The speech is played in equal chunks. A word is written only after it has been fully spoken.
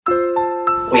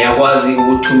uyakwazi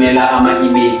ukuthumela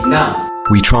ama-email now.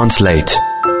 We translate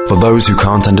for those who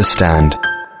can't understand.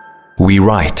 We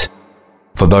write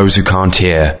for those who can't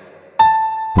hear.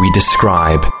 We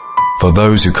describe for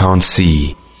those who can't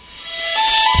see.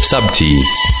 Subti,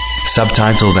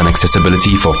 subtitles and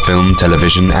accessibility for film,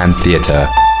 television and theatre.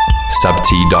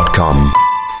 Subti.com.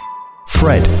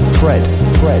 Fred.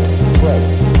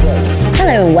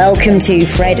 Hello and welcome to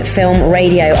Fred Film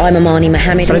Radio. I'm Amani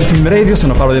Mohammed. Fred Film Radio,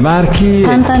 sono Paolo De Marchi.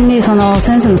 簡単にその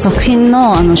先生の作品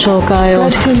の紹介を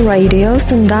Fred Film Radio,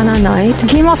 Sundana Night.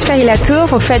 Clémence Ferry-Latour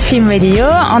pour Fred Film Radio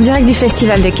en direct du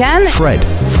Festival de Cannes. Fred,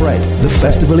 the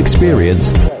festival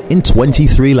experience in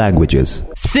 23 languages.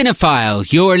 Cinephile,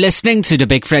 you're listening to the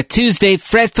Big Fred Tuesday,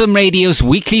 Fred Film Radio's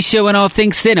weekly show on all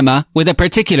things cinema, with a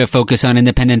particular focus on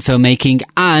independent filmmaking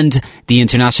and the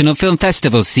international film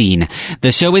festival scene.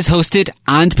 The show is hosted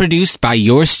and produced by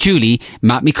yours truly,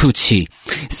 Matt Micucci.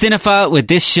 Cinephile, with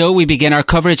this show we begin our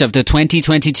coverage of the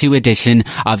 2022 edition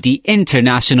of the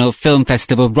International Film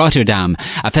Festival Rotterdam,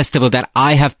 a festival that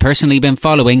I have personally been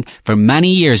following for many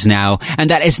years now, and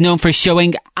that is known for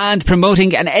showing and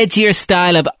promoting an edgier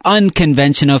style of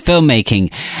unconventional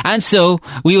filmmaking. And so,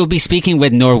 we will be speaking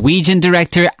with Norwegian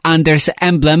director Anders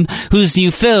Emblem, whose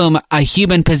new film, A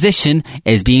Human Position,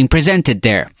 is being presented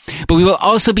there. But we will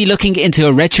also be looking into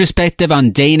a retrospective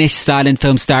on Danish silent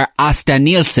film star Asta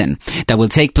Nielsen that will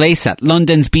take place at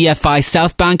London's BFI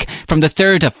South Bank from the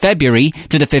 3rd of February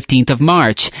to the 15th of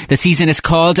March. The season is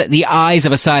called The Eyes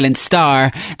of a Silent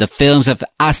Star, the films of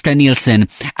Asta Nielsen,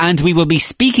 and we will be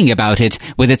speaking about it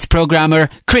with its programmer,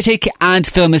 critic and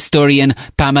film historian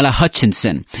Pamela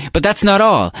Hutchinson. But that's not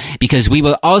all, because we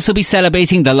will also be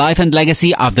celebrating the life and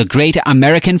legacy of the great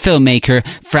American filmmaker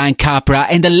Frank Capra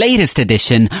in the latest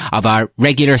edition of our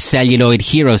regular Celluloid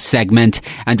Heroes segment,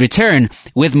 and return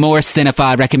with more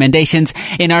cinephile recommendations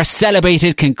in our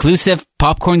celebrated conclusive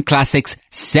Popcorn Classics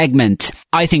segment.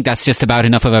 I think that's just about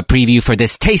enough of a preview for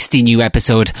this tasty new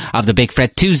episode of the Big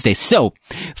Fred Tuesday. So,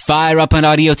 fire up an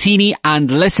Audio Teeny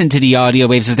and listen to the audio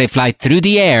waves as they fly through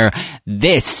the air.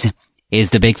 This is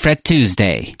the Big Fred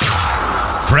Tuesday.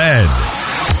 Fred.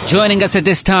 Joining us at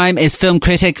this time is film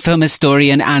critic, film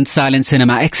historian and silent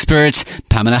cinema expert,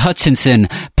 Pamela Hutchinson.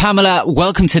 Pamela,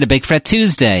 welcome to the Big Fred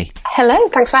Tuesday. Hello,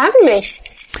 thanks for having me.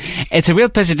 It's a real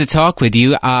pleasure to talk with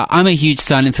you. I'm a huge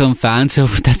silent film fan, so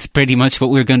that's pretty much what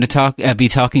we're going to be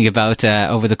talking about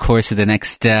over the course of the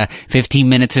next 15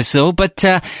 minutes or so. But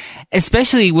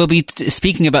especially we'll be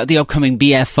speaking about the upcoming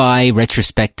BFI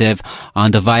retrospective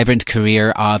on the vibrant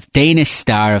career of Danish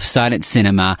star of silent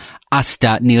cinema,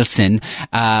 Asta Nielsen,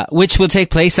 which will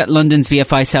take place at London's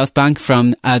BFI South Bank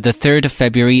from the 3rd of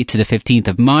February to the 15th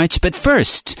of March. But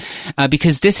first,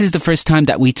 because this is the first time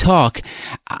that we talk,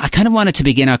 I kind of wanted to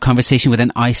begin our conversation with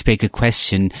an icebreaker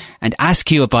question and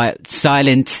ask you about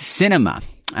silent cinema.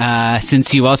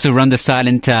 Since you also run the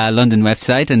Silent London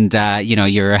website and,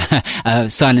 you're a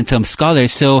silent film scholar.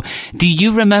 So do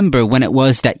you remember when it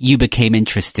was that you became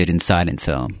interested in silent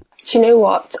film? Do you know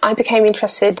what? I became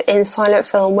interested in silent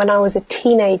film when I was a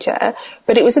teenager,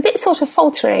 but it was a bit sort of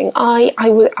faltering. I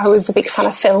was a big fan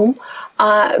of film,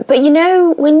 but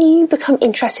when you become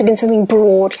interested in something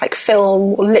broad like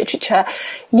film or literature,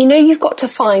 you've got to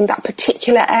find that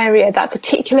particular area, that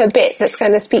particular bit that's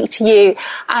going to speak to you.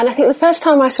 And I think the first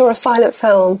time I saw a silent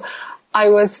film, I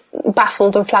was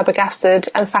baffled and flabbergasted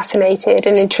and fascinated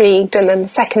and intrigued, and then the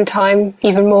second time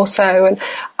even more so. And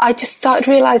I just started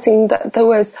realising that there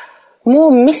was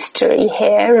more mystery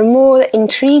here and more that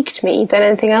intrigued me than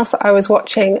anything else that I was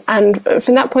watching. And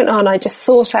from that point on, I just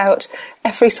sought out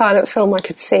every silent film I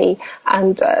could see,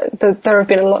 and there have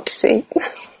been a lot to see.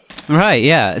 Right,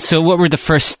 yeah. So what were the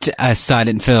first early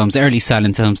silent films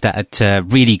that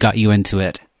really got you into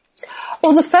it?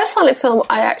 Well, the first silent film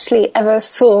I actually ever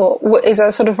saw is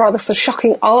a sort of rather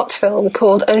shocking art film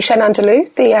called Un Chien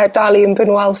Andalou, the Dali and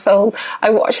Buñuel film. I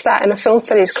watched that in a film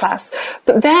studies class.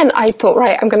 But then I thought,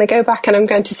 right, I'm going to go back and I'm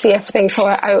going to see everything. So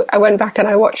I went back and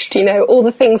I watched, all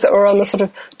the things that were on the sort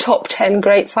of top 10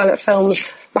 great silent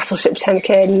films, Battleship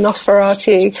Potemkin,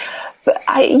 Nosferatu. But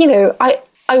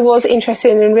I was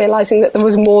interested in realising that there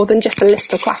was more than just a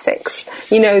list of classics,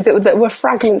 that were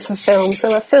fragments of films.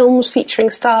 There were films featuring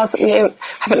stars that we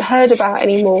haven't heard about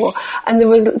anymore. And there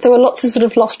were lots of sort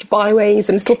of lost byways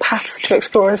and little paths to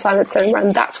explore in silent cinema.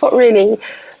 And that's what really,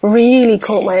 really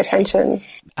caught my attention.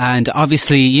 And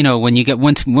obviously,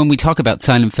 when we talk about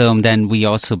silent film, then we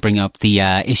also bring up the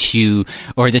issue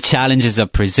or the challenges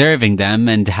of preserving them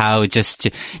and how just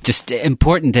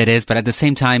important it is, but at the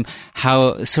same time,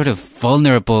 how sort of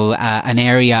vulnerable an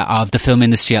area of the film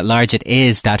industry at large it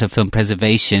is, that of film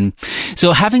preservation.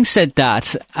 So having said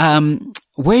that,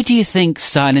 Where do you think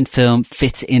silent film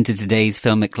fits into today's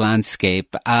filmic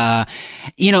landscape?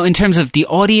 In terms of the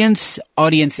audience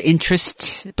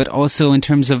interest, but also in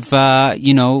terms of,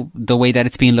 the way that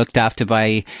it's being looked after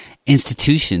by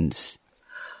institutions?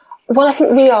 Well, I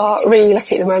think we are really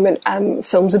lucky at the moment.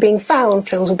 Films are being found,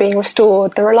 films are being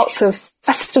restored. There are lots of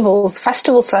festivals,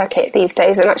 festival circuit these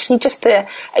days, and actually just the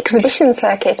exhibition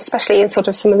circuit, especially in sort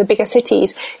of some of the bigger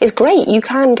cities, is great. You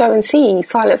can go and see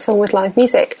silent film with live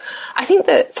music. I think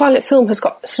that silent film has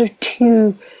got sort of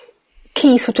two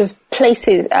key sort of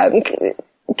places,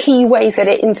 key ways that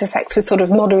it intersects with sort of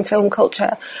modern film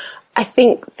culture. I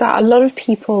think that a lot of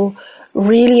people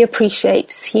really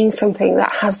appreciate seeing something that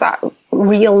has that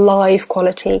real live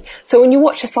quality. So when you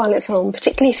watch a silent film,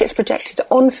 particularly if it's projected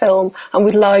on film and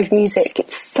with live music,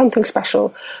 it's something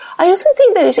special. I also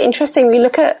think that it's interesting, we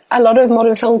look at a lot of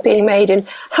modern films being made and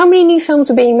how many new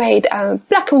films are being made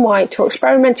black and white or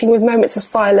experimenting with moments of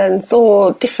silence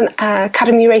or different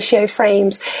Academy ratio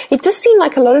frames. It does seem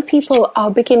like a lot of people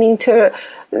are beginning to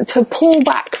pull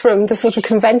back from the sort of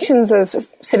conventions of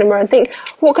cinema and think,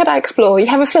 what could I explore? You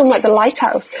have a film like The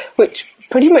Lighthouse, which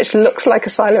pretty much looks like a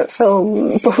silent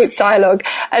film but with dialogue,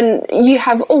 and you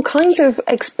have all kinds of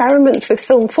experiments with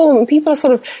film form, and people are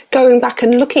sort of going back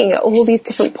and looking at all these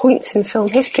different points in film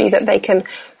history that they can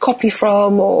copy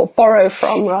from or borrow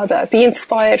from, rather, be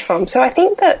inspired from. So I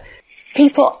think that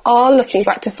people are looking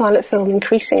back to silent film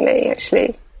increasingly,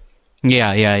 actually. Yeah,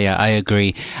 I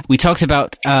agree. We talked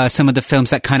about some of the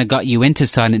films that kind of got you into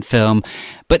silent film,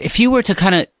 but if you were to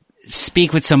kind of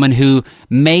speak with someone who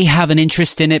may have an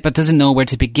interest in it but doesn't know where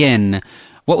to begin,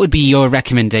 what would be your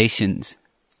recommendations?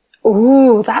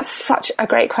 Ooh, that's such a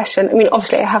great question. I mean,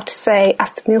 obviously I have to say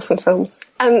Asta Nielsen films.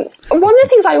 One of the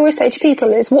things I always say to people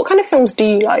is, what kind of films do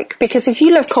you like? Because if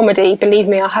you love comedy, believe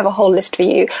me, I have a whole list for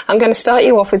you. I'm going to start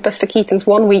you off with Buster Keaton's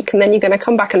 1 Week, and then you're going to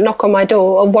come back and knock on my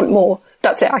door and want more.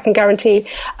 That's it, I can guarantee.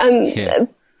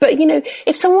 But,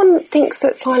 if someone thinks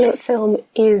that silent film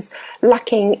is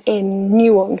lacking in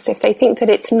nuance, if they think that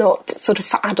it's not sort of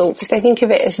for adults, if they think of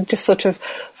it as just sort of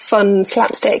fun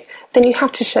slapstick, then you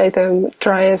have to show them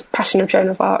Dreyer's Passion of Joan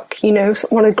of Arc,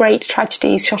 one of the great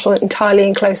tragedies shot entirely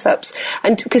in close-ups.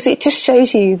 And because it just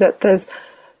shows you that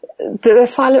the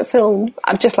silent film,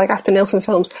 just like Asta Nielsen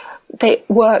films, they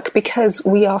work because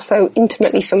we are so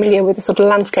intimately familiar with the sort of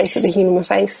landscape of the human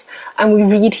face, and we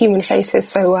read human faces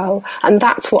so well, and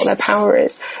that's what their power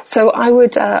is. So I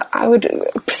would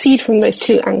proceed from those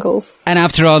two angles. And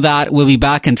after all that, we'll be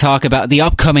back and talk about the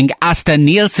upcoming Asta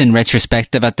Nielsen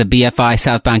retrospective at the BFI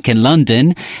South Bank in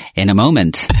London in a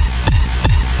moment.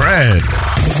 Fred.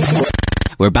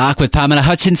 We're back with Pamela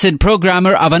Hutchinson,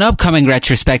 programmer of an upcoming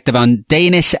retrospective on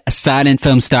Danish silent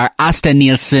film star Asta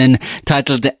Nielsen,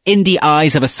 titled In the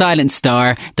Eyes of a Silent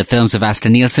Star, the films of Asta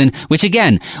Nielsen, which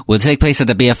again will take place at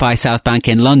the BFI South Bank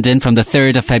in London from the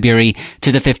 3rd of February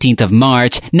to the 15th of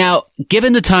March. Now,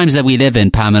 given the times that we live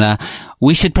in, Pamela,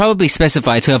 we should probably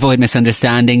specify to avoid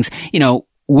misunderstandings,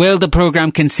 will the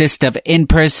program consist of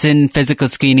in-person physical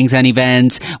screenings and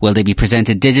events? Will they be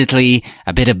presented digitally?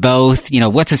 A bit of both?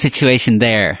 What's the situation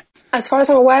there? As far as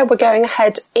I'm aware, we're going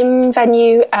ahead in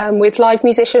venue with live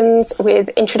musicians, with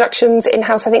introductions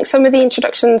in-house. I think some of the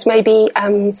introductions may be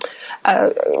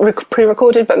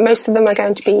pre-recorded, but most of them are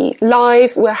going to be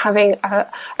live. We're having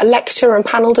a lecture and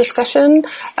panel discussion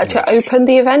to open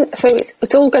the event. So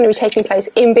it's all going to be taking place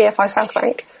in BFI South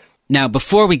Bank. Now,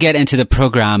 before we get into the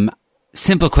program,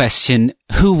 simple question,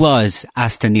 who was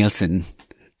Asta Nielsen?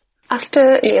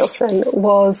 Asta Nielsen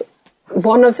was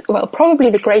probably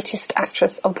the greatest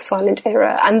actress of the silent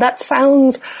era. And that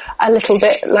sounds a little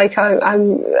bit like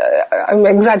I'm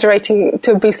exaggerating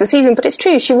to boost the season, but it's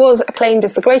true. She was acclaimed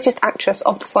as the greatest actress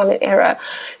of the silent era.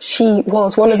 She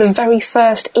was one of the very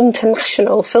first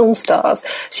international film stars.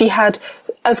 She had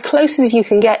as close as you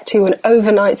can get to an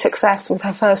overnight success with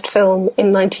her first film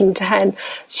in 1910.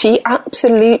 She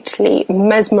absolutely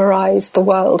mesmerized the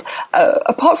world.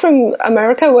 Apart from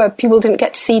America, where people didn't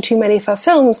get to see too many of her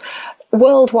films,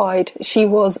 worldwide, she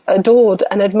was adored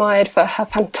and admired for her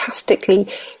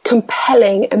fantastically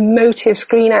compelling, emotive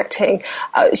screen acting.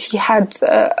 She had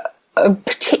a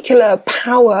particular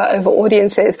power over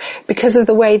audiences because of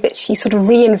the way that she sort of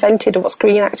reinvented what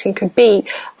screen acting could be,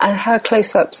 and her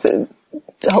close-ups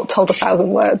told 1,000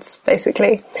 words,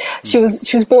 basically. She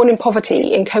was born in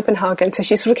poverty in Copenhagen, so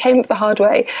she sort of came up the hard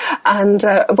way. And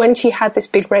when she had this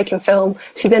big break in film,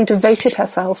 she then devoted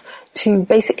herself to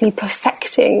basically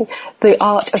perfecting the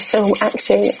art of film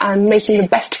acting and making the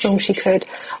best film she could.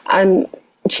 And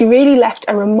she really left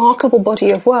a remarkable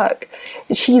body of work.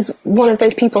 She's one of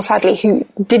those people, sadly, who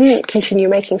didn't continue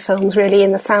making films really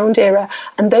in the sound era,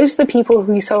 and those are the people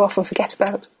who we so often forget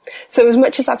about. So as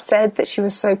much as I've said that she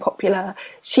was so popular,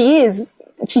 she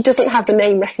doesn't have the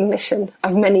name recognition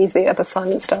of many of the other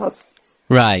silent stars.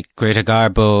 Right. Greta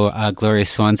Garbo, Gloria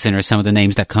Swanson are some of the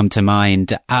names that come to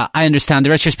mind. I understand the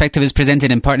retrospective is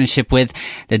presented in partnership with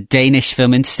the Danish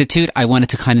Film Institute. I wanted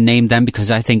to kind of name them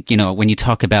because I think, when you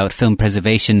talk about film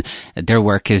preservation, their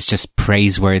work is just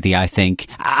praiseworthy, I think,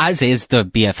 as is the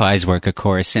BFI's work, of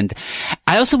course. And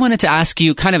I also wanted to ask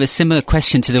you kind of a similar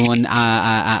question to the one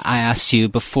I asked you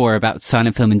before about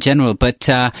silent film in general, but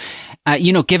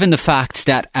given the fact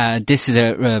that this is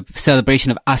a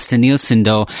celebration of Asta Nielsen,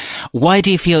 though, why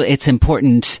do you feel it's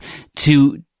important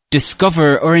to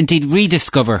discover or indeed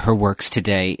rediscover her works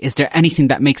today? Is there anything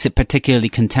that makes it particularly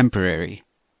contemporary?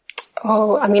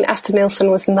 Oh, I mean, Asta Nielsen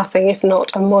was nothing if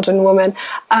not a modern woman.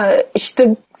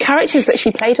 The characters that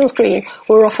she played on screen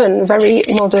were often very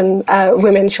modern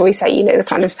women, shall we say, the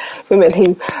kind of women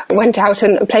who went out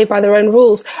and played by their own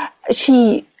rules.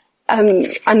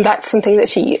 And that's something that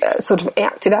she sort of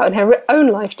acted out in her own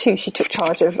life too. She took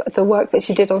charge of the work that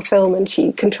she did on film, and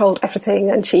she controlled everything,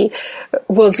 and she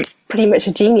was pretty much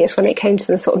a genius when it came to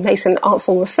the sort of nascent art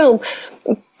form of film.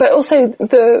 But also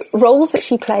the roles that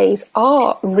she plays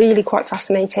are really quite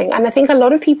fascinating. And I think a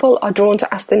lot of people are drawn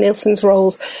to Asta Nielsen's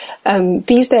roles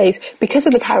these days because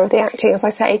of the power of the acting, as I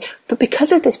say, but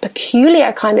because of this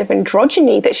peculiar kind of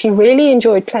androgyny that she really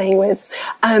enjoyed playing with.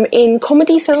 In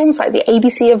comedy films like The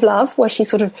ABC of Love, where she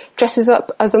sort of dresses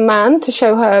up as a man to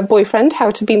show her boyfriend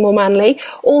how to be more manly,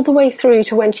 all the way through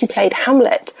to when she played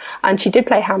Hamlet. And she did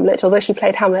play Hamlet, although she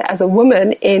played Hamlet as a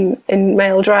woman in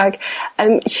male drag.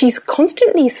 She's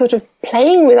constantly sort of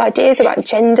playing with ideas about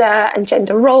gender and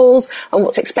gender roles and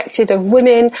what's expected of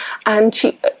women, and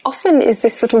she often is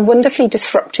this sort of wonderfully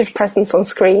disruptive presence on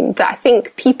screen that I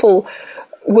think people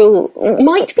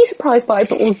might be surprised by,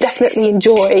 but will definitely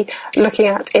enjoy looking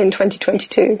at in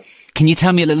 2022. Can you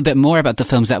tell me a little bit more about the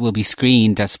films that will be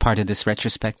screened as part of this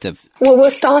retrospective? Well, we're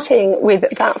starting with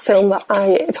that film that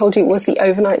I told you was the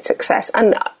overnight success.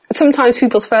 And sometimes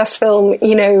people's first film,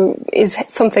 is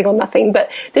something or nothing.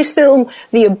 But this film,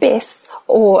 The Abyss,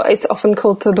 or it's often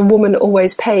called The Woman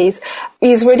Always Pays,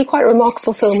 is really quite a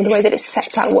remarkable film in the way that it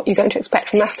sets out what you're going to expect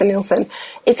from Asta Nielsen.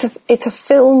 It's a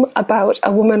film about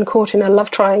a woman caught in a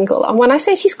love triangle. And when I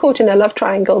say she's caught in a love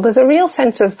triangle, there's a real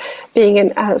sense of being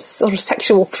in a sort of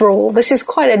sexual thrall. This is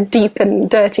quite a deep and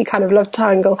dirty kind of love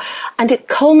triangle. And it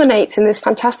culminates in this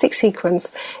fantastic sequence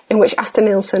in which Asta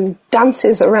Nielsen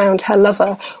dances around her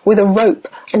lover with a rope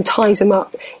and ties him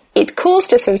up. It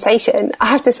caused a sensation. I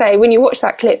have to say, when you watch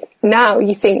that clip now,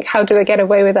 you think, how do they get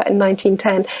away with that in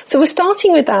 1910? So we're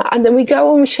starting with that, and then we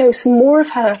go on and show some more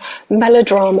of her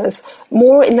melodramas,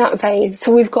 more in that vein.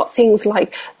 So we've got things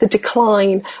like The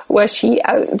Decline, where she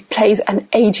plays an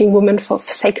aging woman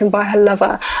forsaken by her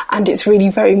lover, and it's really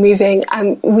very moving.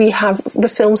 And we have the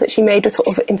films that she made are sort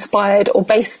of inspired or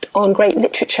based on great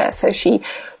literature. So she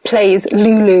plays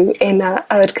Lulu in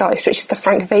Erdgeist, which is the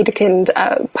Frank Wedekind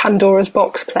Pandora's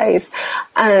Box plays.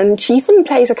 And she even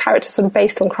plays a character sort of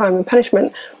based on Crime and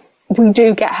Punishment. We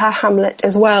do get her Hamlet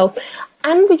as well.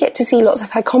 And we get to see lots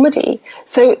of her comedy.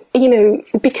 So,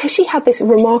 because she had this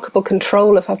remarkable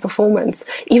control of her performance,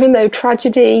 even though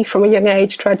tragedy, from a young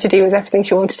age, tragedy was everything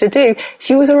she wanted to do,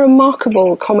 she was a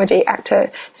remarkable comedy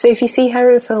actor. So if you see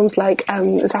her in films like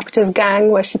Zapata's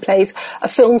Gang, where she plays a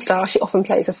film star, she often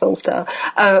plays a film star,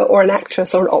 or an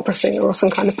actress or an opera singer or some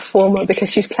kind of performer,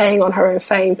 because she's playing on her own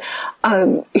fame,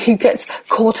 who gets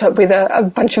caught up with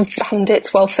a bunch of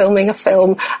bandits while filming a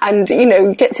film and,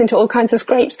 gets into all kinds of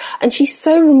scrapes. And she's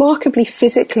so remarkably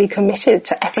physically committed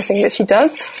to everything that she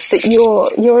does that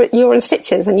you're in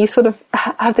stitches, and you sort of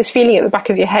have this feeling at the back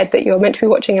of your head that you're meant to be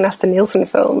watching an Asta Nielsen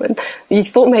film, and you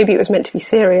thought maybe it was meant to be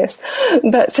serious.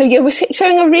 But so we're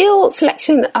showing a real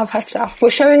selection of her stuff.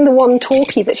 We're showing the one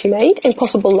talkie that she made,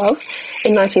 Impossible Love,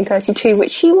 in 1932,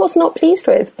 which she was not pleased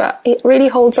with, but it really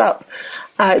holds up.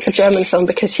 It's a German film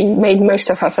because she made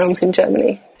most of her films in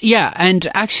Germany. Yeah, and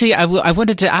actually, I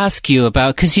wanted to ask you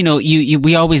about, because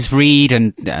we always read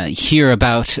and hear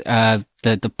about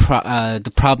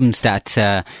the problems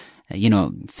that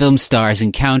film stars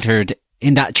encountered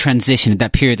in that transition,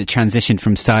 that period, the transition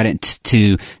from silent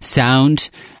to sound.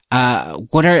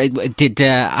 Did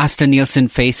Asta Nielsen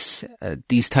face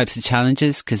these types of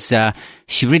challenges? Because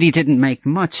she really didn't make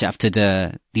much after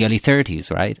the early 30s,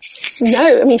 right?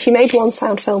 No, I mean, she made one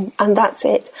sound film and that's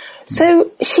it.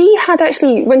 So she had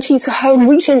actually, her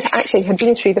reach into acting had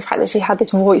been through the fact that she had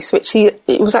this voice,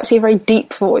 it was actually a very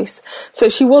deep voice. So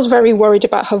she was very worried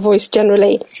about her voice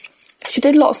generally. She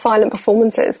did a lot of silent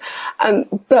performances,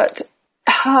 but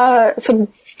her sort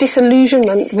of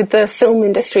disillusionment with the film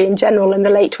industry in general in the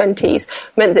late 20s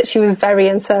meant that she was very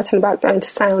uncertain about going to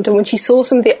sound. And when she saw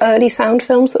some of the early sound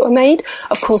films that were made,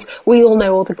 of course, we all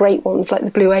know all the great ones like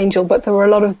The Blue Angel, but there were a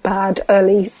lot of bad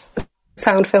early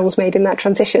sound films made in that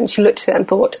transition. She looked at it and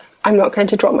thought, I'm not going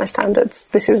to drop my standards.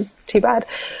 This is too bad.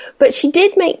 But she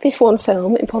did make this one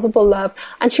film, Impossible Love,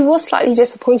 and she was slightly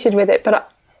disappointed with it,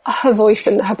 but her voice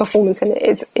and her performance in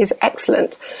it is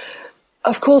excellent.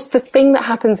 Of course, the thing that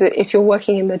happens if you're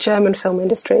working in the German film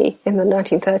industry in the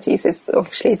 1930s is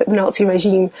obviously that the Nazi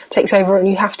regime takes over and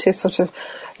you have to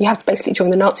basically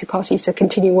join the Nazi party to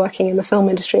continue working in the film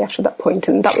industry after that point.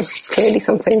 And that was clearly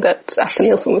something that Asta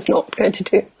Nielsen was not going to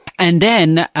do. And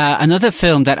then another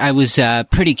film that I was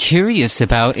pretty curious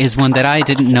about is one that I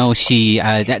didn't know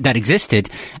that existed.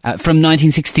 From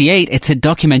 1968, it's a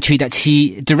documentary that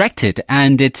she directed,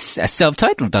 and it's a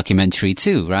self-titled documentary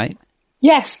too, right?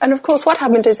 Yes, and of course what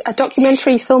happened is a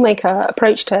documentary filmmaker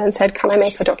approached her and said, can I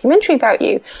make a documentary about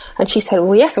you? And she said,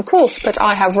 well, yes, of course, but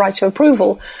I have right of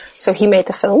approval. So he made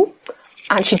the film,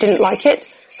 and she didn't like it,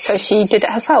 so she did it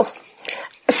herself.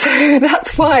 So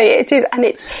that's why it is, and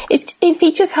it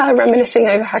features her reminiscing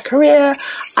over her career,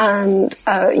 and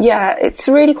it's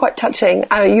really quite touching.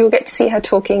 You'll get to see her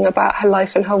talking about her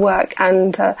life and her work,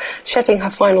 and shedding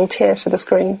her final tear for the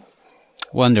screen.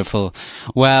 Wonderful.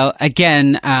 Well,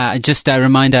 again, just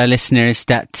remind our listeners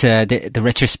that the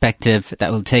retrospective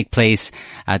that will take place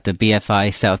at the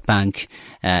BFI South Bank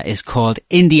is called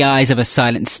In the Eyes of a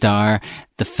Silent Star,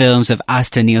 the films of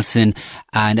Asta Nielsen,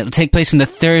 and it'll take place from the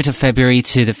 3rd of February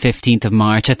to the 15th of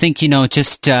March. I think,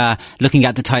 just looking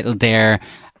at the title there,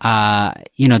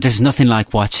 there's nothing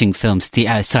like watching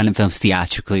silent films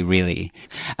theatrically, really.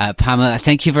 Pamela,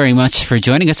 thank you very much for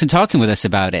joining us and talking with us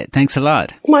about it. Thanks a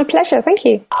lot. My pleasure. Thank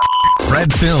you.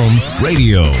 Fred Film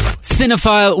Radio.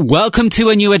 Cinephile, welcome to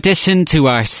a new addition to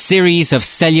our series of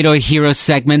Celluloid Heroes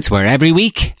segments, where every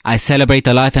week I celebrate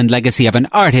the life and legacy of an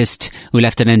artist who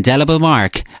left an indelible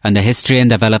mark on the history and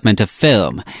development of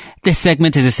film. This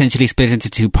segment is essentially split into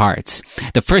two parts.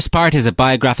 The first part is a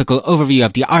biographical overview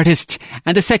of the artist,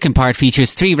 and the second part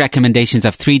features 3 recommendations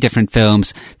of 3 different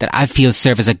films that I feel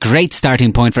serve as a great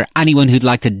starting point for anyone who'd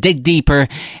like to dig deeper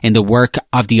in the work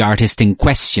of the artist in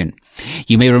question.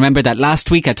 You may remember that last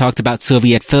week I talked about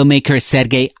Soviet filmmaker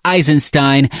Sergei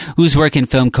Eisenstein, whose work in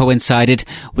film coincided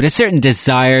with a certain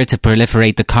desire to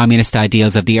proliferate the communist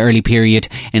ideals of the early period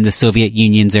in the Soviet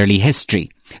Union's early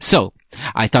history. So,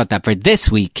 I thought that for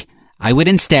this week, I would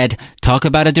instead talk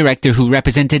about a director who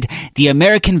represented the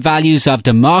American values of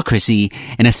democracy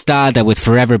in a style that would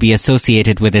forever be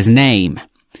associated with his name.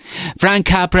 Frank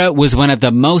Capra was one of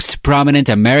the most prominent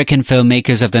American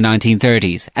filmmakers of the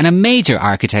 1930s and a major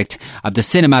architect of the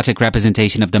cinematic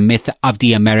representation of the myth of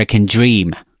the American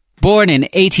dream. Born in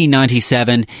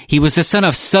 1897, he was the son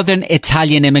of Southern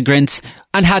Italian immigrants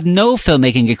and had no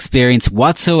filmmaking experience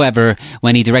whatsoever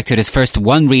when he directed his first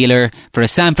one-reeler for a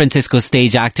San Francisco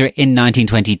stage actor in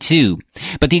 1922.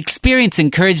 But the experience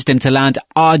encouraged him to land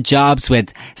odd jobs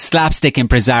with slapstick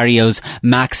impresarios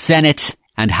Max Sennett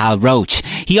and Hal Roach.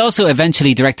 He also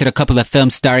eventually directed a couple of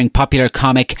films starring popular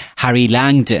comic Harry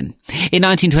Langdon. In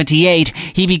 1928,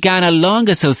 he began a long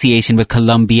association with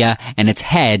Columbia and its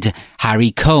head,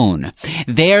 Harry Cohn.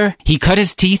 There, he cut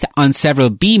his teeth on several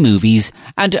B-movies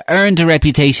and earned a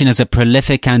reputation as a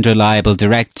prolific and reliable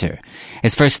director.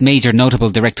 His first major notable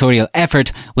directorial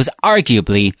effort was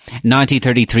arguably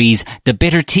 1933's The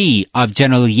Bitter Tea of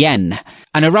General Yen,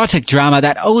 an erotic drama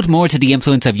that owed more to the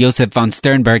influence of Josef von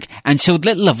Sternberg and showed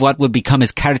little of what would become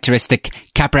his characteristic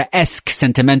Capra-esque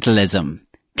sentimentalism.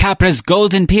 Capra's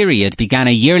golden period began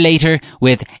a year later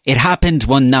with It Happened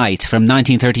One Night from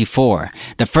 1934,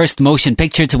 the first motion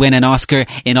picture to win an Oscar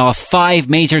in all 5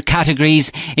 major categories,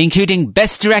 including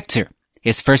Best Director,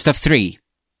 his first of 3.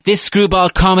 This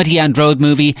screwball comedy and road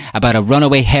movie about a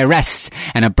runaway heiress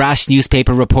and a brash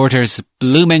newspaper reporter's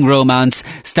blooming romance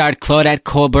starred Claudette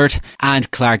Colbert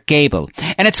and Clark Gable,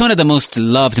 and it's one of the most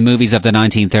loved movies of the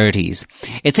 1930s.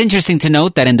 It's interesting to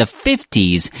note that in the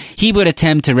 50s, he would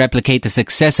attempt to replicate the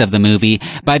success of the movie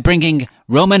by bringing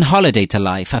Roman Holiday to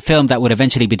life, a film that would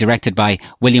eventually be directed by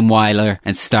William Wyler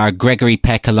and star Gregory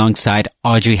Peck alongside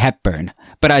Audrey Hepburn.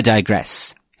 But I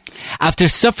digress. After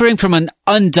suffering from an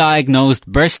undiagnosed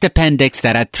burst appendix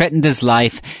that had threatened his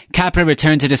life, Capra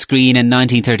returned to the screen in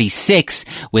 1936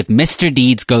 with Mr.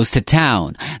 Deeds Goes to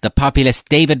Town, the populist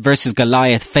David versus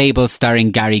Goliath fable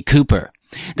starring Gary Cooper.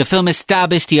 The film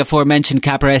established the aforementioned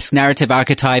Capra-esque narrative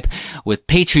archetype with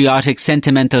patriotic,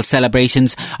 sentimental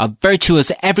celebrations of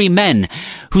virtuous everymen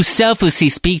who selflessly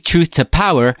speak truth to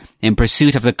power in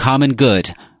pursuit of the common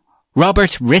good.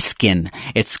 Robert Riskin,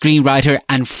 its screenwriter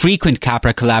and frequent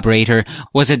Capra collaborator,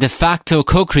 was a de facto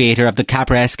co-creator of the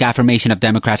Capra-esque affirmation of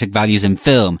democratic values in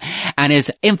film, and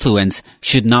his influence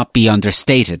should not be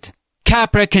understated.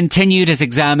 Capra continued his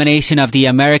examination of the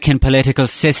American political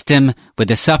system with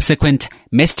the subsequent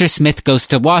Mr. Smith Goes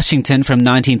to Washington from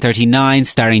 1939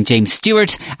 starring James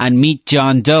Stewart and Meet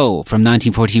John Doe from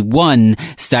 1941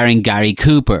 starring Gary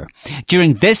Cooper.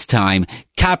 During this time,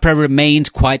 Capra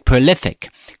remained quite prolific,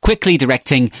 quickly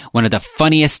directing one of the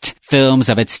funniest films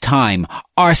of its time,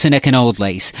 Arsenic and Old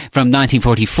Lace, from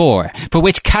 1944, for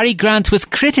which Cary Grant was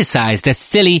criticised as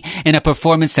silly in a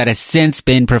performance that has since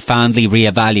been profoundly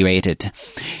re-evaluated.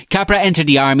 Capra entered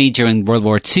the army during World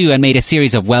War II and made a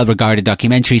series of well-regarded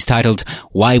documentaries titled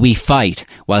Why We Fight,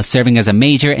 while serving as a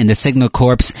major in the Signal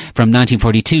Corps from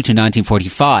 1942 to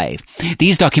 1945.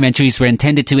 These documentaries were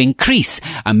intended to increase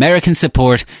American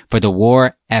support for the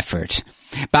war effort.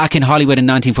 Back in Hollywood in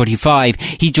 1945,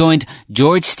 he joined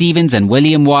George Stevens and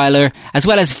William Wyler, as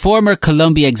well as former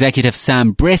Columbia executive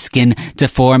Sam Briskin, to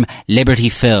form Liberty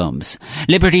Films.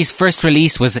 Liberty's first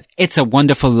release was It's a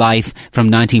Wonderful Life from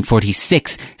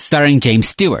 1946, starring James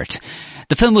Stewart.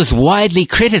 The film was widely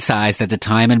criticized at the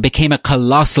time and became a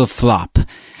colossal flop.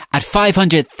 At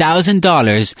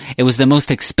 $500,000, it was the most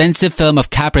expensive film of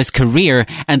Capra's career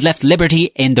and left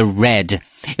Liberty in the red.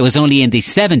 It was only in the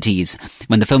 70s,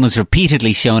 when the film was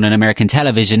repeatedly shown on American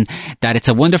television, that It's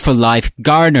a Wonderful Life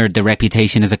garnered the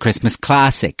reputation as a Christmas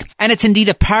classic. And it's indeed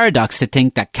a paradox to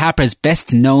think that Capra's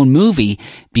best-known movie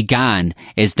began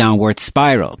his downward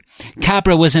spiral.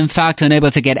 Capra was in fact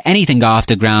unable to get anything off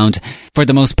the ground for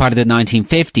the most part of the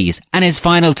 1950s, and his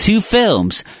final two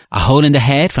films, A Hole in the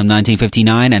Head from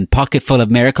 1959 and Pocketful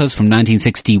of Miracles from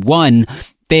 1961,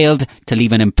 failed to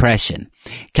leave an impression.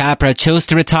 Capra chose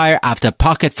to retire after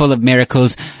Pocketful of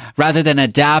Miracles rather than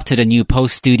adapt to the new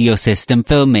post-studio system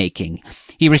filmmaking.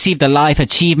 He received a Life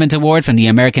Achievement Award from the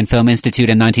American Film Institute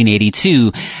in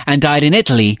 1982 and died in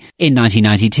Italy in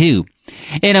 1992.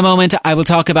 In a moment, I will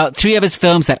talk about three of his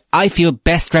films that I feel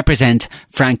best represent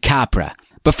Frank Capra.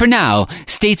 But for now,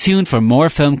 stay tuned for more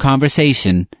film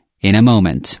conversation in a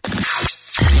moment.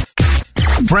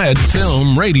 Fred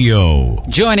Film Radio.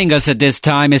 Joining us at this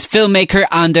time is filmmaker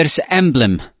Anders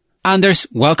Emblem. Anders,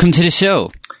 welcome to the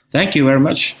show. Thank you very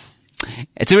much.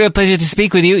 It's a real pleasure to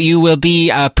speak with you. You will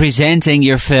be presenting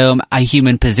your film, A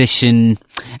Human Position,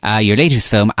 your latest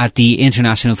film, at the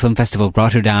International Film Festival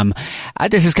Rotterdam.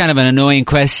 This is kind of an annoying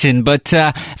question, but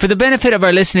for the benefit of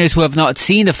our listeners who have not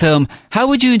seen the film, how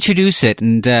would you introduce it?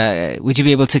 And would you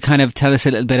be able to kind of tell us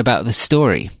a little bit about the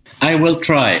story? I will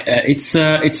try. It's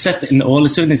set in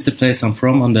Ålesund. It's the place I'm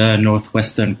from, on the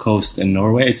northwestern coast in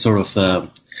Norway. It's sort of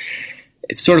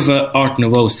a Art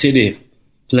Nouveau city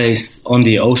placed on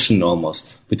the ocean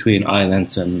almost, between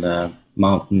islands and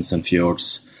mountains and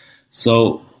fjords.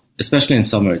 So, especially in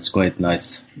summer, it's quite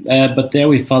nice. But there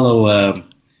we follow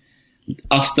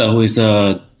Asta, who is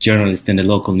a journalist in the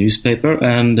local newspaper,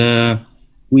 and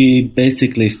we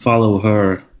basically follow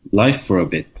her life for a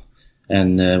bit.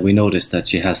 And we notice that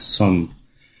she has some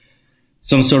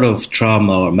sort of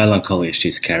trauma or melancholy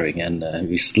she's carrying, and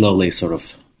we slowly sort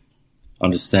of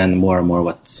understand more and more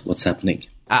what's happening.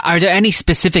 Are there any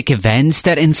specific events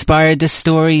that inspired this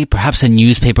story? Perhaps a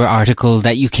newspaper article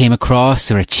that you came across,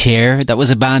 or a chair that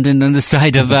was abandoned on the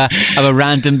side of a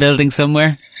random building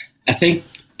somewhere? I think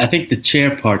the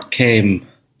chair part came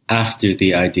after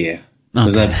the idea,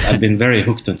 because I've been very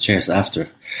hooked on chairs after.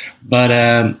 But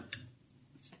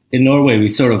in Norway, we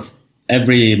sort of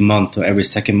every month or every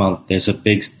second month there's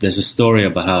a story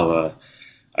about how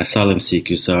asylum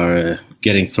seekers are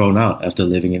getting thrown out after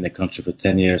living in the country for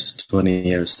 10 years, 20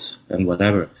 years, and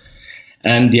whatever.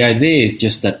 And the idea is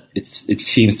just that it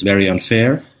seems very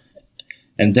unfair.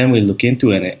 And then we look into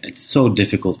it, and it's so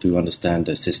difficult to understand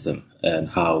the system and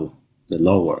how the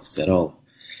law works at all.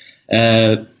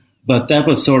 But that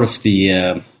was sort of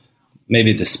the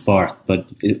maybe the spark. But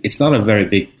it's not a very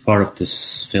big part of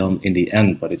this film in the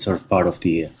end, but it's sort of part of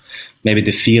the maybe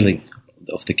the feeling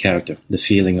of the character, the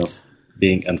feeling of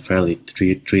being unfairly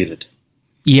treated.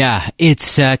 Yeah,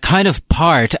 it's kind of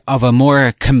part of a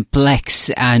more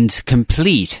complex and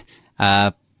complete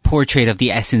portrait of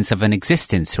the essence of an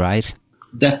existence, right?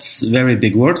 That's very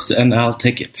big words, and I'll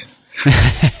take it.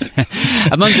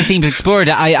 Among the themes explored,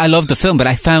 I loved the film, but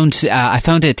I found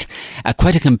it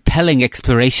quite a compelling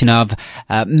exploration of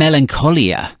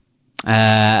melancholia.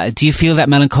 Do you feel that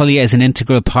melancholia is an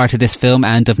integral part of this film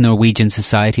and of Norwegian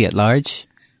society at large?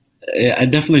 I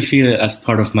definitely feel it as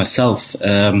part of myself.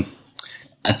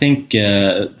 I think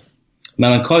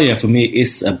melancholia for me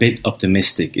is a bit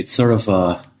optimistic. It's sort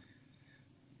of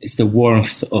it's the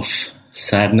warmth of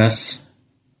sadness,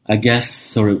 I guess.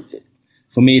 Sort of,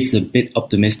 for me, it's a bit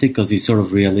optimistic because you're sort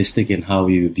of realistic in how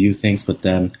you view things, but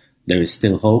then there is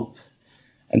still hope.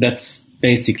 And that's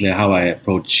basically how I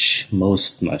approach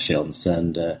most of my films.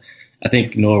 And I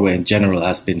think Norway in general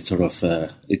has been sort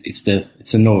of, it's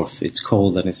the north, it's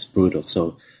cold and it's brutal.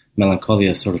 So melancholia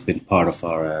has sort of been part of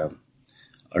our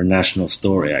national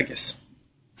story, I guess.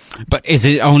 But is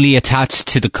it only attached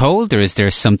to the cold, or is there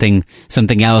something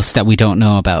else that we don't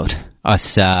know about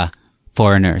us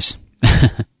foreigners?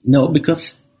 No,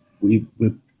 because we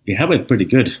have it pretty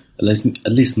good.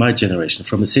 At least my generation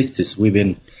from the 60s, we've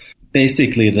been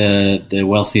basically the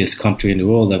wealthiest country in the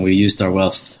world, and we used our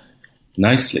wealth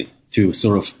nicely to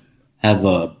sort of have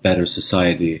a better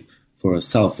society for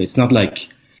ourselves. It's not like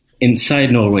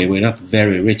inside Norway we're not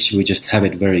very rich, we just have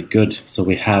it very good. So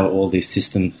we have all these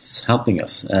systems helping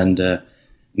us, and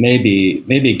maybe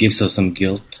it gives us some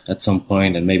guilt at some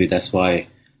point, and maybe that's why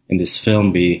in this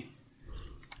film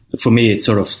for me it's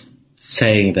sort of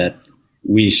saying that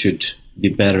we should be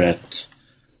better at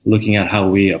looking at how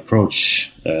we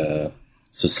approach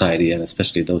society, and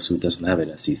especially those who doesn't have it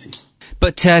as easy.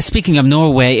 But speaking of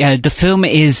Norway, the film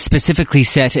is specifically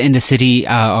set in the city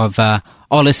of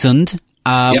Ålesund,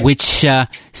 yep. Which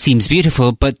seems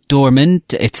beautiful, but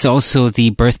dormant. It's also the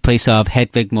birthplace of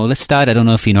Hedvig Mollestad. I don't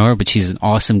know if you know her, but she's an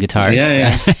awesome guitarist.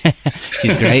 Yeah.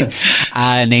 She's great.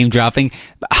 Name dropping.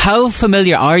 How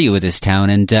familiar are you with this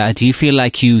town, and do you feel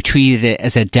like you treated it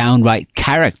as a downright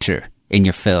character in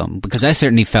your film? Because I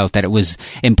certainly felt that it was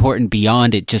important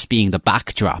beyond it just being the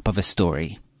backdrop of a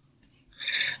story.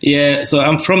 Yeah, so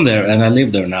I'm from there and I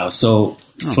live there now. So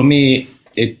for me,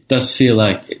 it does feel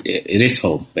like it is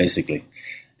home, basically.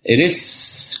 It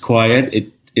is quiet.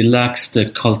 It lacks the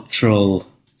cultural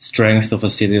strength of a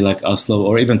city like Oslo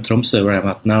or even Tromsø, where I'm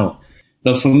at now.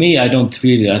 But for me, I don't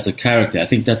treat it as a character. I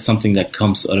think that's something that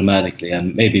comes automatically,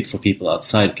 and maybe for people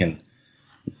outside can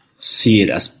see it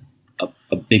as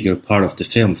a bigger part of the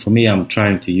film. For me, I'm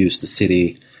trying to use the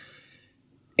city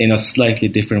in a slightly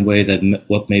different way than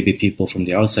what maybe people from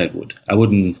the outside would. I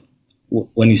wouldn't,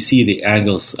 when you see the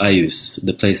angles I use,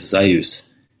 the places I use,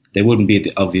 they wouldn't be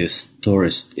the obvious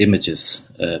tourist images,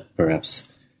 perhaps.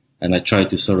 And I try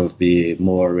to sort of be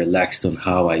more relaxed on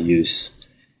how I use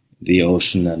the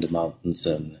ocean and the mountains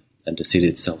and the city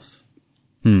itself.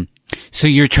 So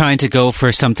you're trying to go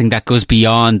for something that goes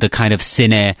beyond the kind of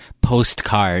cine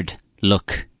postcard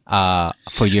look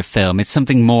for your film. It's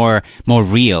something more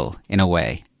real in a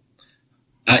way.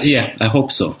 Yeah, I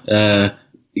hope so.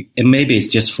 And maybe it's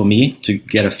just for me to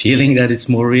get a feeling that it's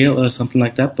more real or something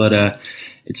like that. But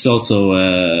it's also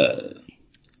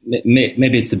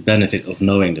maybe it's the benefit of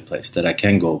knowing the place that I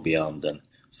can go beyond and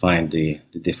find the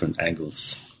different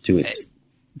angles to it.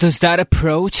 Does that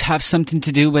approach have something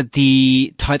to do with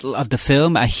the title of the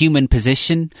film, A Human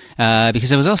Position?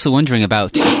 Because I was also wondering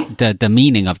about the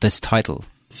meaning of this title.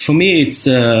 For me, it's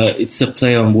a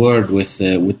play on word with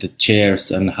the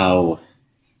chairs and how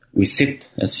we sit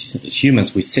as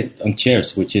humans. We sit on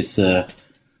chairs, which is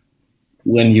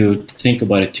when you think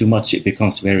about it too much, it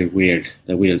becomes very weird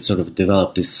that we sort of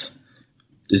develop this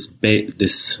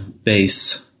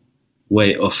base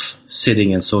way of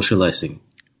sitting and socializing.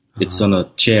 It's on a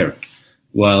chair,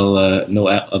 while no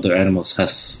other animals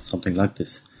has something like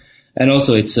this. And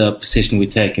also, it's a position we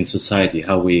take in society,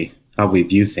 how we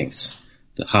view things.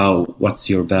 What's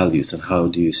your values and how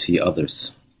do you see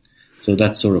others? So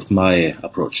that's sort of my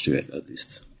approach to it, at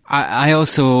least. I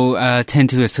also tend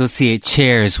to associate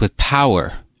chairs with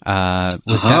power.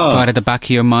 Was that thought at the back of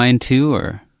your mind too,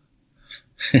 or?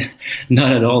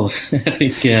 Not at all. I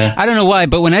think. I don't know why,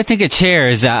 but when I think of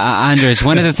chairs, Anders,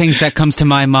 one of the things that comes to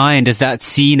my mind is that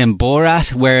scene in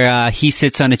Borat where he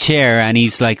sits on a chair and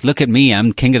he's like, "Look at me,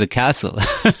 I'm king of the castle."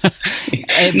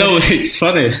 No, it's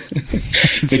funny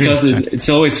because it's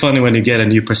always funny when you get a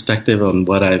new perspective on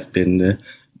what I've been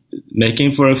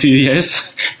making for a few years.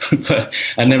 But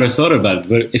I never thought about it.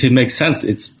 But if it makes sense,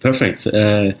 it's perfect.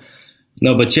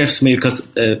 No, but chairs for me, because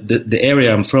the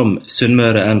area I'm from,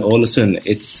 Sunnmøre and Ålesund,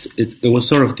 it was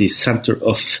sort of the center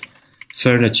of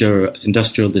furniture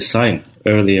industrial design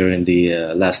earlier in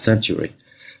the last century.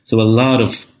 So a lot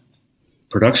of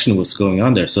production was going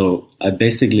on there. So I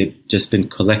basically just been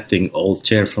collecting old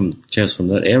chairs from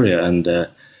that area, and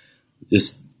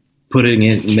just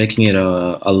making it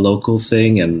a local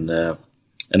thing and a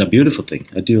beautiful thing.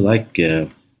 I do like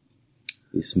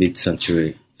these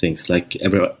mid-century things, like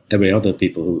every other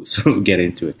people who sort of get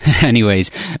into it.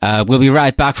 Anyways, we'll be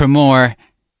right back for more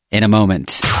in a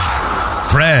moment.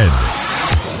 Fred.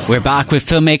 We're back with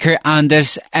filmmaker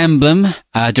Anders Emblem,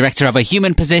 director of A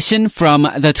Human Position from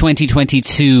the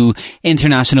 2022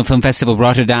 International Film Festival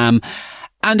Rotterdam.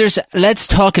 Anders, let's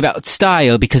talk about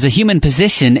style, because A Human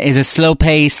Position is a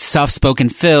slow-paced, soft-spoken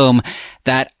film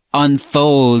that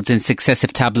unfolds in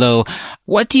successive tableaux.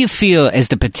 What do you feel is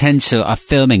the potential of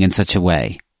filming in such a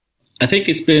way? I think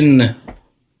it's been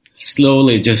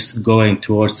slowly just going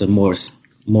towards a more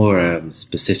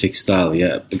specific style,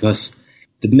 because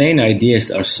the main ideas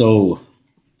are so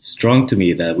strong to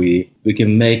me that we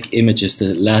can make images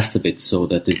that last a bit so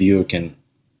that the viewer can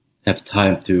have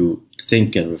time to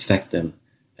think and reflect them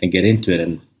and get into it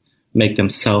and make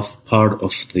themselves part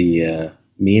of the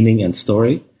meaning and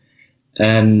story.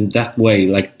 And that way,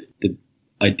 like, the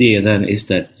idea then is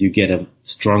that you get a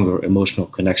stronger emotional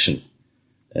connection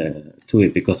to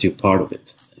it because you're part of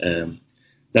it.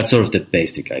 That's sort of the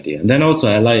basic idea. And then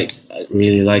also I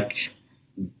really like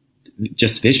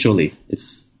just visually.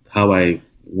 It's how I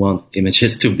want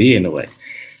images to be in a way.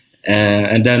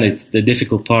 And then it's the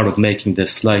difficult part of making the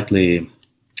slightly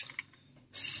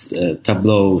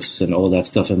tableaus and all that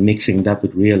stuff and mixing that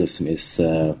with realism is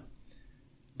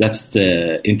that's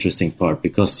the interesting part,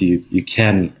 because you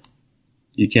can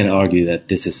argue that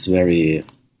this is very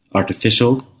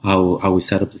artificial how we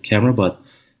set up the camera, but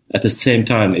at the same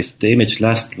time, if the image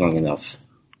lasts long enough,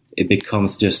 it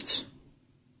becomes just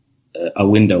a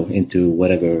window into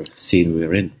whatever scene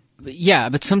we're in. Yeah,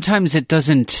 but sometimes it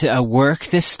doesn't work,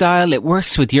 this style. It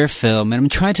works with your film, and I'm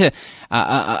trying to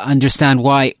understand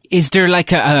why. Is there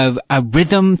like a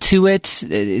rhythm to it?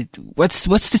 What's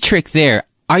the trick there?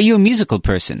 Are you a musical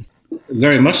person?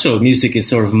 Very much so. Music is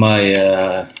sort of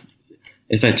my...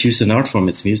 if I choose an art form,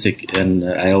 it's music, and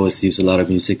I always use a lot of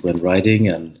music when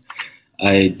writing, and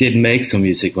I did make some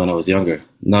music when I was younger.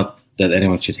 Not that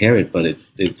anyone should hear it, but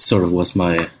it sort of was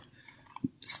my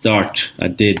start. I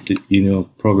did,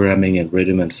 programming and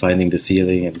rhythm and finding the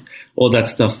feeling, and all that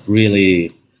stuff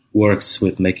really works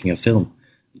with making a film.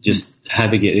 Just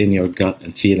having it in your gut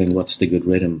and feeling what's the good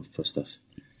rhythm for stuff.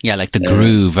 Yeah, like the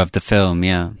groove of the film,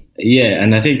 yeah. Yeah,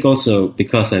 and I think also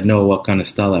because I know what kind of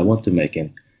style I want to make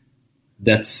in,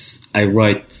 I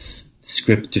write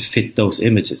script to fit those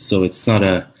images. So it's not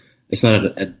a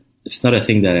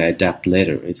thing that I adapt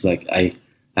later. It's like I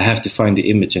have to find the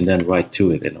image and then write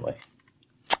to it in a way.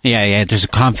 Yeah, there's a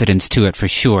confidence to it for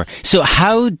sure. So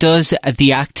how does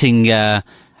the acting,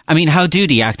 how do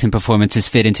the acting performances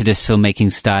fit into this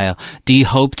filmmaking style? Do you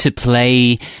hope to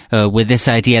play with this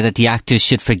idea that the actors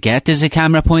should forget there's a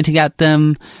camera pointing at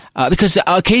them? Because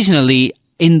occasionally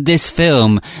in this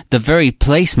film, the very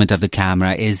placement of the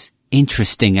camera is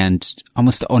interesting and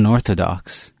almost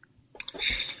unorthodox.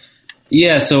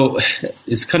 Yeah, so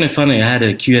it's kind of funny. I had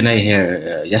a Q&A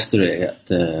here yesterday at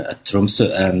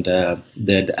Tromsø, and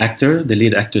the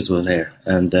lead actors were there.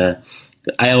 And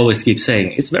I always keep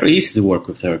saying it's very easy to work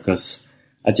with her because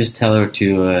I just tell her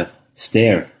to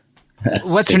stare at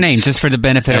What's things. her name, just for the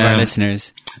benefit of our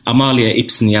listeners? Amalie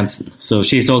Ibsen Jensen. So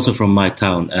she's also from my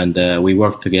town, and we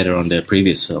worked together on the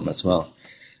previous film as well.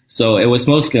 So it was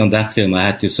mostly on that film I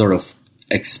had to sort of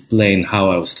explain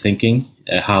how I was thinking,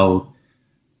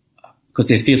 because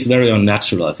it feels very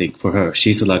unnatural, I think, for her.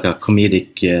 She's like a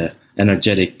comedic,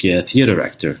 energetic theater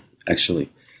actor, actually.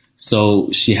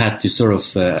 So she had to sort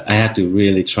of, I had to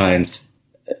really try and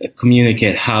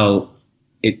communicate how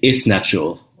it is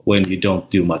natural when you don't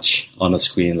do much on a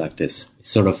screen like this.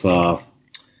 Sort of,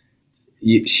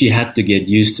 she had to get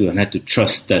used to and had to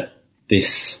trust that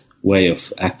this way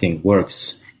of acting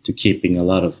works, to keeping a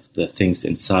lot of the things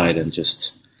inside and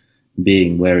just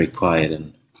being very quiet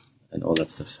and all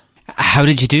that stuff. How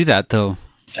did you do that, though?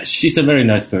 She's a very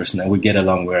nice person, and we get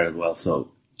along very well.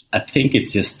 So I think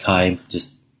it's just time,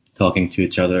 just talking to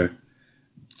each other,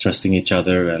 trusting each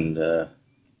other, and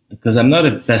because I'm not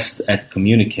the best at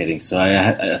communicating, so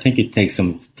I think it takes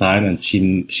some time. And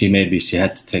she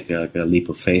had to take a leap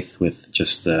of faith with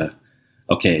just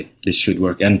okay, this should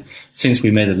work. And since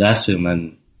we made the last film,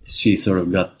 and she sort of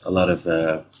got a lot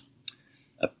of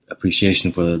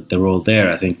appreciation for the role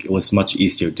there, I think it was much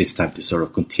easier this time to sort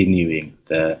of continuing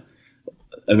a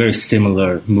very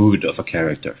similar mood of a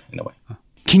character in a way.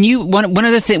 Can you one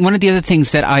of the other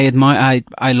things that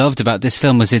I loved about this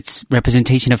film was its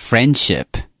representation of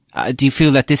friendship. Do you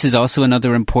feel that this is also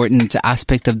another important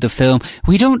aspect of the film?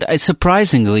 We don't,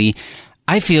 surprisingly,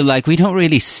 I feel like we don't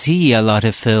really see a lot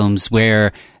of films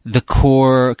where the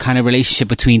core kind of relationship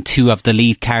between two of the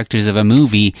lead characters of a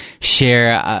movie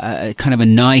share a kind of a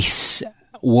nice,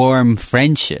 warm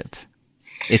friendship.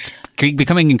 It's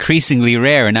becoming increasingly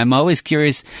rare, and I'm always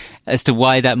curious as to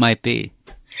why that might be.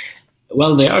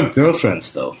 Well, they are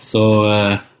girlfriends, though.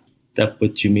 So, that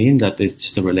what you mean? That it's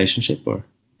just a relationship, or?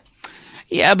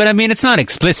 Yeah, but I mean, it's not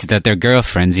explicit that they're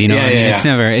girlfriends, you know? Yeah, I mean, yeah, it's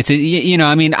never, it's, you know,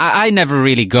 I mean, I never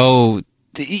really go,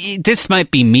 this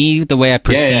might be me, the way I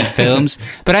perceive films,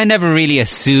 but I never really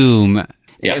assume.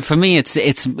 Yeah. For me,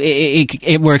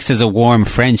 it works as a warm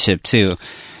friendship too.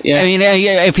 Yeah. I mean,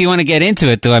 if you want to get into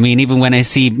it though, I mean, even when I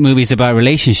see movies about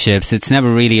relationships, it's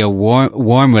never really a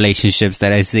warm relationships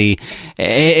that I see.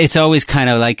 It's always kind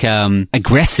of like,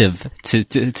 aggressive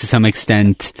to some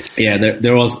extent. Yeah,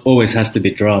 there always has to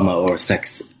be drama or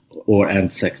sex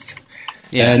and sex.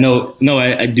 Yeah. No,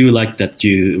 I do like that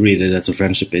you read it as a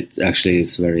friendship. It actually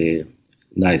is very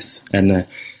nice. And,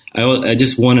 I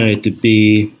just wanted it to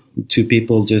be two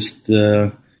people just,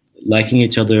 liking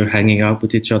each other, hanging out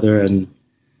with each other, and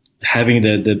having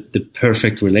the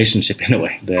perfect relationship in a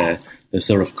way, the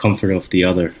sort of comfort of the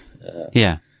other.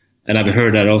 Yeah. And I've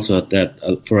heard that also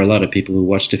that for a lot of people who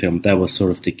watched the film, that was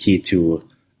sort of the key to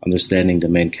understanding the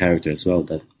main character as well,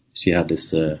 that she had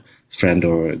this friend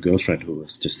or girlfriend who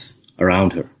was just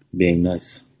around her, being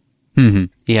nice. Mm-hmm.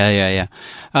 Yeah.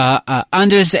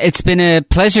 Anders, it's been a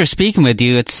pleasure speaking with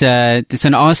you. It's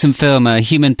an awesome film, A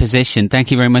Human Position.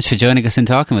 Thank you very much for joining us and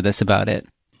talking with us about it.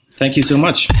 Thank you so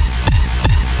much.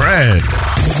 Fred.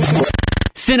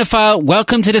 Cinephile,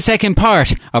 welcome to the second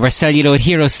part of our Celluloid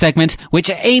Heroes segment, which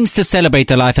aims to celebrate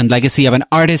the life and legacy of an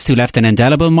artist who left an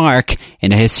indelible mark in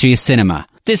the history of cinema.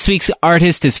 This week's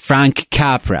artist is Frank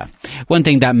Capra. One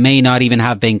thing that may not even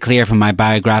have been clear from my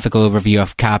biographical overview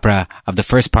of Capra of the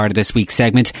first part of this week's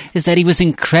segment is that he was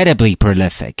incredibly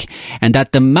prolific, and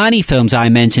that the many films I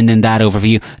mentioned in that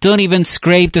overview don't even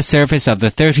scrape the surface of the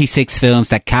 36 films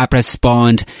that Capra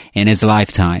spawned in his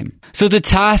lifetime. So the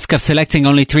task of selecting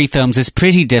only 3 films is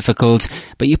pretty difficult,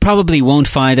 but you probably won't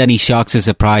find any shocks or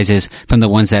surprises from the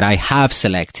ones that I have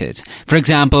selected. For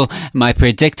example, my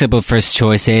predictable first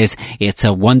choice is It's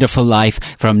a Wonderful Life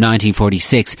from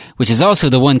 1946, which is also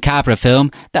the one Capra film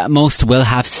that most will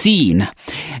have seen.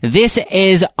 This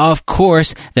is, of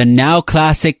course, the now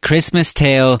classic Christmas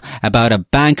tale about a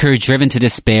banker driven to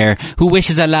despair who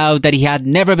wishes aloud that he had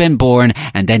never been born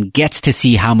and then gets to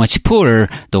see how much poorer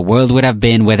the world would have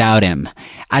been without him.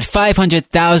 At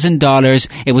 $500,000,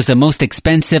 it was the most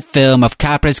expensive film of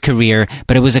Capra's career,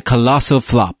 but it was a colossal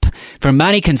flop. For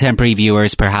many contemporary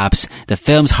viewers, perhaps, the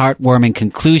film's heartwarming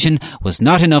conclusion was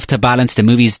not enough to balance the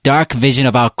movie's dark vision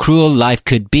of how cruel life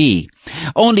could be.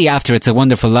 Only after It's a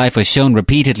Wonderful Life was shown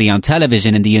repeatedly on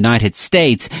television in the United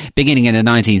States, beginning in the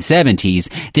 1970s,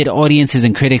 did audiences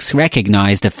and critics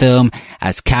recognize the film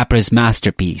as Capra's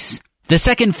masterpiece. The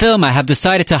second film I have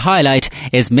decided to highlight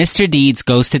is Mr. Deeds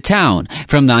Goes to Town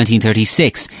from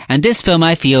 1936, and this film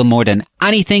I feel more than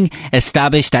anything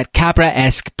established that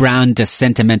Capra-esque brand of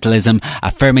sentimentalism,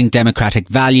 affirming democratic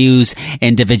values,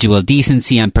 individual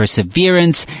decency and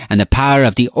perseverance, and the power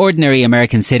of the ordinary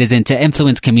American citizen to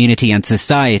influence community and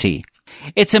society.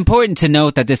 It's important to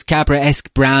note that this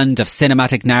Capra-esque brand of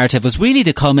cinematic narrative was really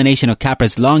the culmination of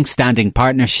Capra's long-standing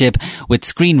partnership with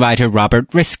screenwriter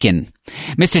Robert Riskin.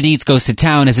 Mr. Deeds Goes to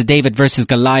Town is a David versus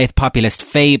Goliath populist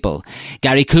fable.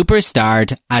 Gary Cooper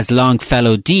starred as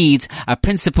Longfellow Deeds, a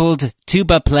principled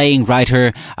tuba-playing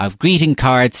writer of greeting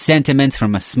cards, sentiments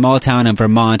from a small town in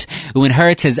Vermont, who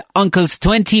inherits his uncle's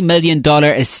 $20 million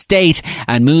estate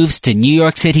and moves to New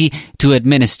York City to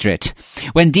administer it.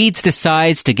 When Deeds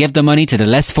decides to give the money to the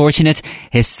less fortunate,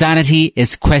 his sanity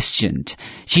is questioned.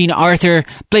 Jean Arthur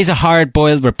plays a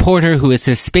hard-boiled reporter who is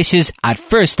suspicious at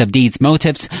first of Deeds'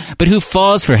 motives, but who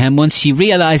falls for him once she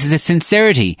realizes his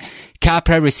sincerity.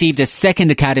 Capra received a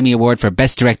second Academy Award for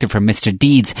Best Director for Mr.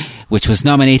 Deeds, which was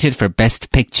nominated for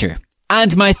Best Picture.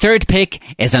 And my third pick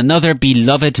is another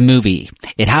beloved movie.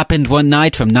 It Happened One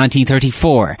Night from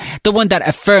 1934, the one that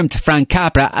affirmed Frank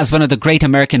Capra as one of the great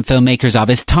American filmmakers of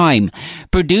his time.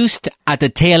 Produced at the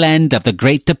tail end of the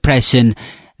Great Depression,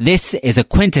 this is a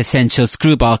quintessential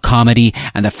screwball comedy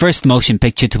and the first motion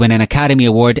picture to win an Academy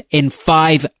Award in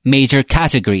 5 major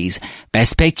categories: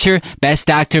 Best Picture, Best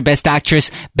Actor, Best Actress,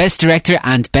 Best Director,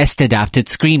 and Best Adapted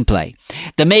Screenplay.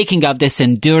 The making of this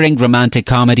enduring romantic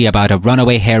comedy about a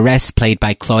runaway heiress played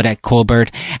by Claudette Colbert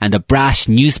and a brash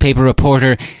newspaper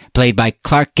reporter played by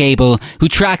Clark Gable, who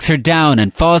tracks her down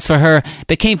and falls for her,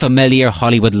 became familiar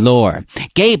Hollywood lore.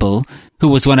 Gable, who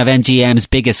was one of MGM's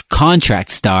biggest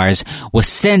contract stars, was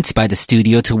sent by the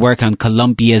studio to work on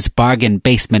Columbia's bargain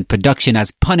basement production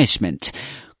as punishment.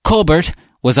 Colbert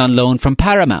was on loan from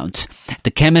Paramount.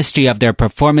 The chemistry of their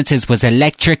performances was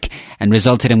electric and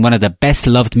resulted in one of the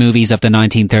best-loved movies of the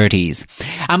 1930s.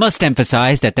 I must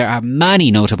emphasize that there are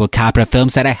many notable Capra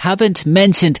films that I haven't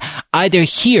mentioned either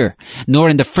here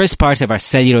nor in the first part of our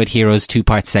Celluloid Heroes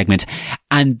two-part segment,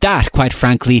 and that, quite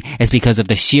frankly, is because of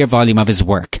the sheer volume of his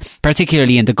work,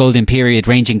 particularly in the golden period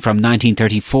ranging from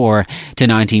 1934 to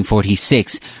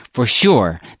 1946. For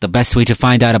sure, the best way to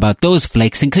find out about those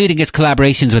flicks, including his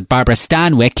collaborations with Barbara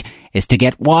Stanwyck, is to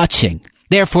get watching.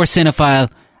 Therefore,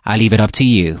 Cinephile, I leave it up to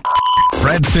you.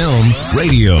 Fred Film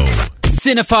Radio.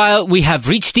 Cinephile, we have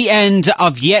reached the end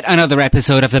of yet another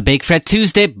episode of the Big Fred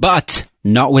Tuesday, but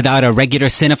not without a regular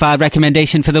Cinephile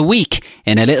recommendation for the week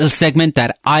in a little segment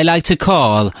that I like to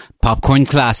call Popcorn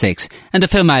Classics. And the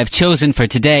film I have chosen for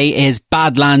today is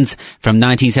Badlands from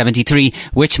 1973,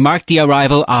 which marked the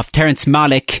arrival of Terrence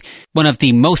Malick, one of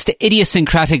the most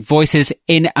idiosyncratic voices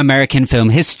in American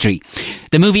film history.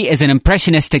 The movie is an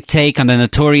impressionistic take on the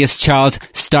notorious Charles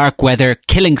Starkweather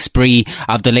killing spree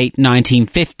of the late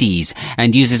 1950s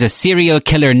and uses a serial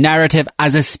killer narrative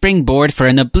as a springboard for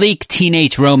an oblique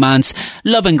teenage romance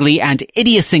lovingly and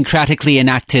idiosyncratically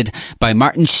enacted by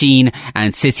Martin Sheen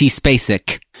and Sissy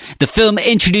Spacek. The film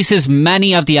introduces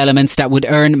many of the elements that would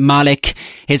earn Malick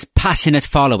his passionate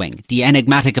following: the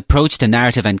enigmatic approach to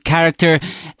narrative and character,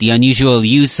 the unusual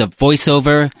use of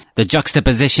voiceover, the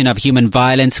juxtaposition of human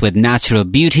violence with natural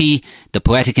beauty, the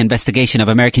poetic investigation of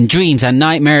American dreams and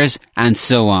nightmares, and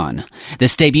so on.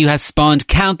 This debut has spawned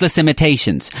countless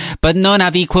imitations, but none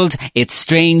have equalled its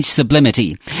strange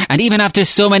sublimity. And even after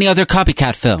so many other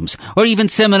copycat films, or even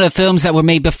similar films that were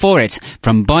made before it,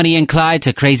 from Bonnie and Clyde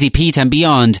to Crazy Pete and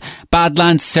beyond,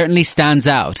 Badlands certainly stands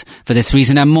out. For this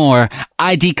reason and more,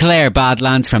 I declare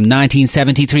Badlands from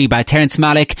 1973 by Terrence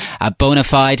Malick a bona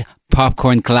fide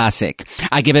popcorn classic.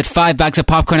 I give it 5 bags of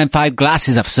popcorn and 5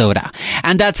 glasses of soda.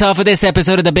 And that's all for this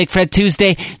episode of the Big Fred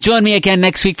Tuesday. Join me again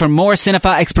next week for more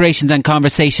cinephile explorations and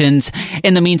conversations.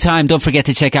 In the meantime, don't forget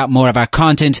to check out more of our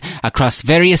content across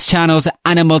various channels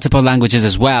and in multiple languages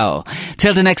as well.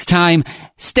 Till the next time,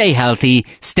 stay healthy,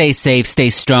 stay safe, stay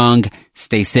strong,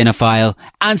 stay cinephile,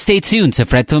 and stay tuned to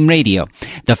Fred Film Radio,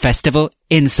 the Festival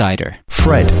Insider.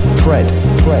 Fred.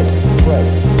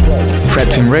 Fred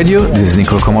Film Radio, this is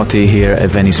Nicolo Comotti here at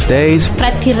Venice Days.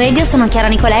 Fred Film Radio, sono Chiara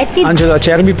Nicoletti. Angelo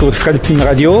Acerbi pour Fred Film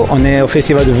Radio, on est au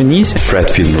Festival de Venise. Fred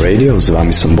Film Radio, z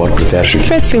wami są Bor Pluterczyk.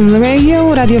 Fred Film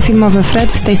Radio, radio filmowe Fred,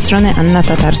 z tej strony Anna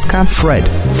Tatarska. Fred,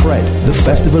 the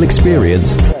festival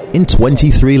experience in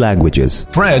 23 languages.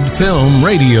 Fred Film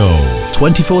Radio.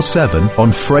 24/7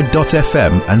 on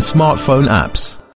Fred.fm and smartphone apps.